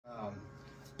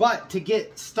But to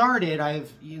get started,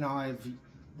 I've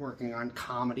working on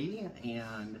comedy,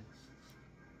 and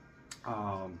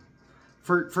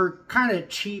for kind of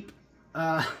cheap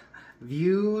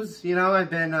views, I've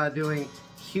been doing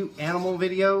cute animal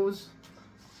videos,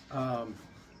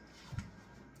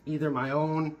 either my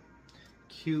own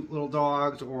cute little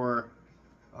dogs, or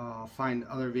find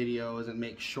other videos and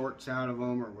make shorts out of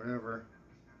them or whatever.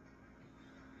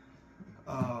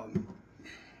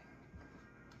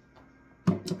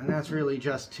 And that's really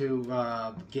just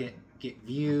to get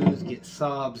views, get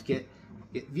subs, get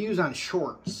views on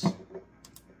shorts.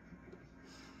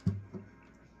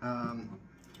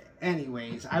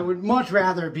 Anyways, I would much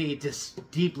rather be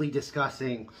deeply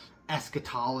discussing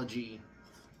eschatology,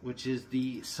 which is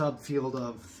the subfield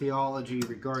of theology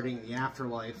regarding the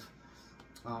afterlife,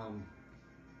 from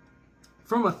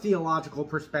a theological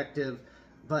perspective.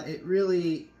 But it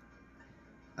really,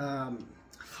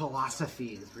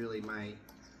 philosophy is really my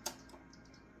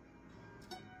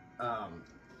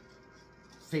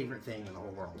favorite thing in the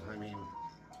whole world. I mean,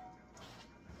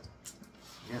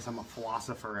 I guess I'm a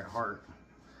philosopher at heart.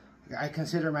 I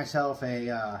consider myself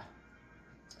a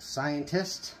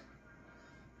scientist,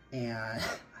 and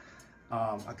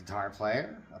a guitar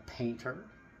player, a painter.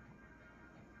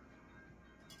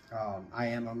 I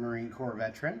am a Marine Corps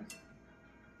veteran.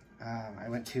 I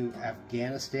went to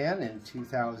Afghanistan in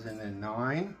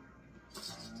 2009.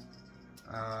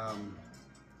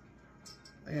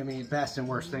 I mean, best and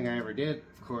worst thing I ever did,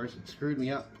 of course. It screwed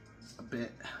me up a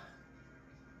bit.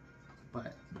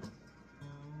 But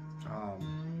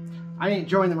I didn't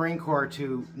join the Marine Corps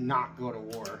to not go to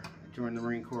war. I joined the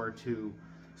Marine Corps to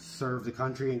serve the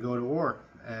country and go to war.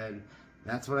 And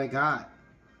that's what I got.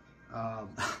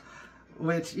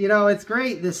 Which, it's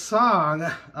great. This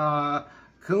song,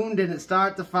 Coon Didn't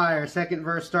Start the Fire. Second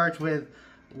verse starts with,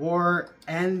 war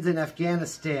ends in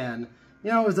Afghanistan.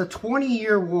 It was a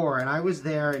 20-year war, and I was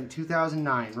there in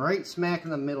 2009, right smack in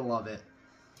the middle of it.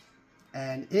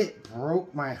 And it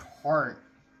broke my heart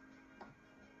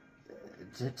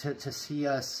to see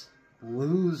us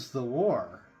lose the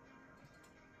war.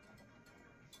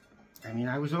 I mean,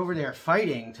 I was over there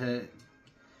fighting to...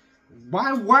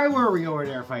 Why were we over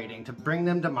there fighting? To bring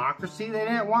them democracy? They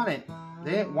didn't want it.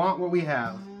 They didn't want what we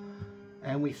have.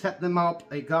 And we set them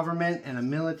up a government and a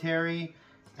military,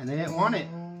 and they didn't want it.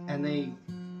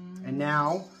 And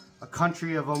now, a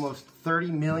country of almost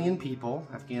 30 million people,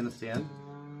 Afghanistan,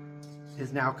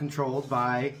 is now controlled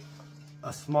by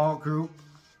a small group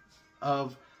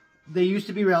of... They used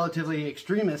to be relatively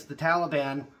extremist, the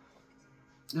Taliban.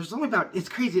 There's only about... It's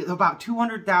crazy. About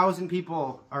 200,000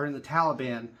 people are in the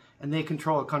Taliban, and they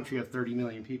control a country of 30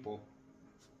 million people.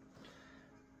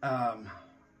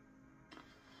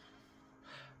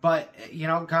 But,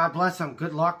 God bless them.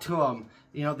 Good luck to them.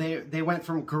 They went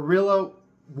from guerrilla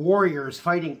warriors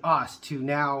fighting us to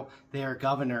now they are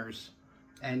governors.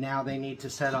 And now they need to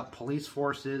set up police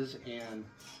forces and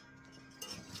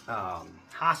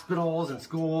hospitals and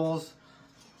schools.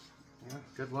 Yeah,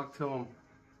 good luck to them.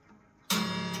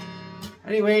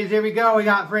 Anyways, there we go. We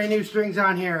got brand new strings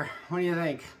on here. What do you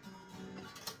think?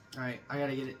 Alright, I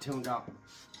gotta get it tuned up.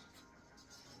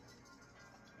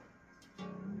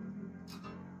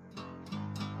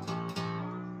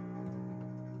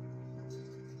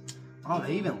 Oh,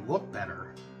 they even look better.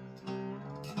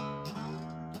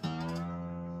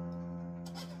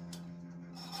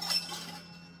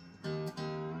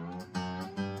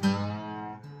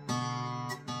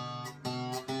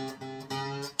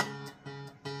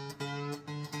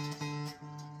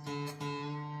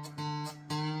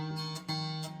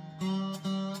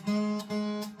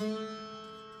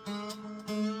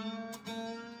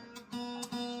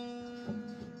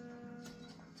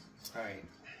 Alright.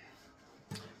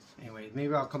 Anyways,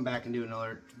 maybe I'll come back and do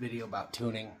another video about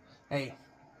tuning. Hey,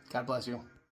 God bless you.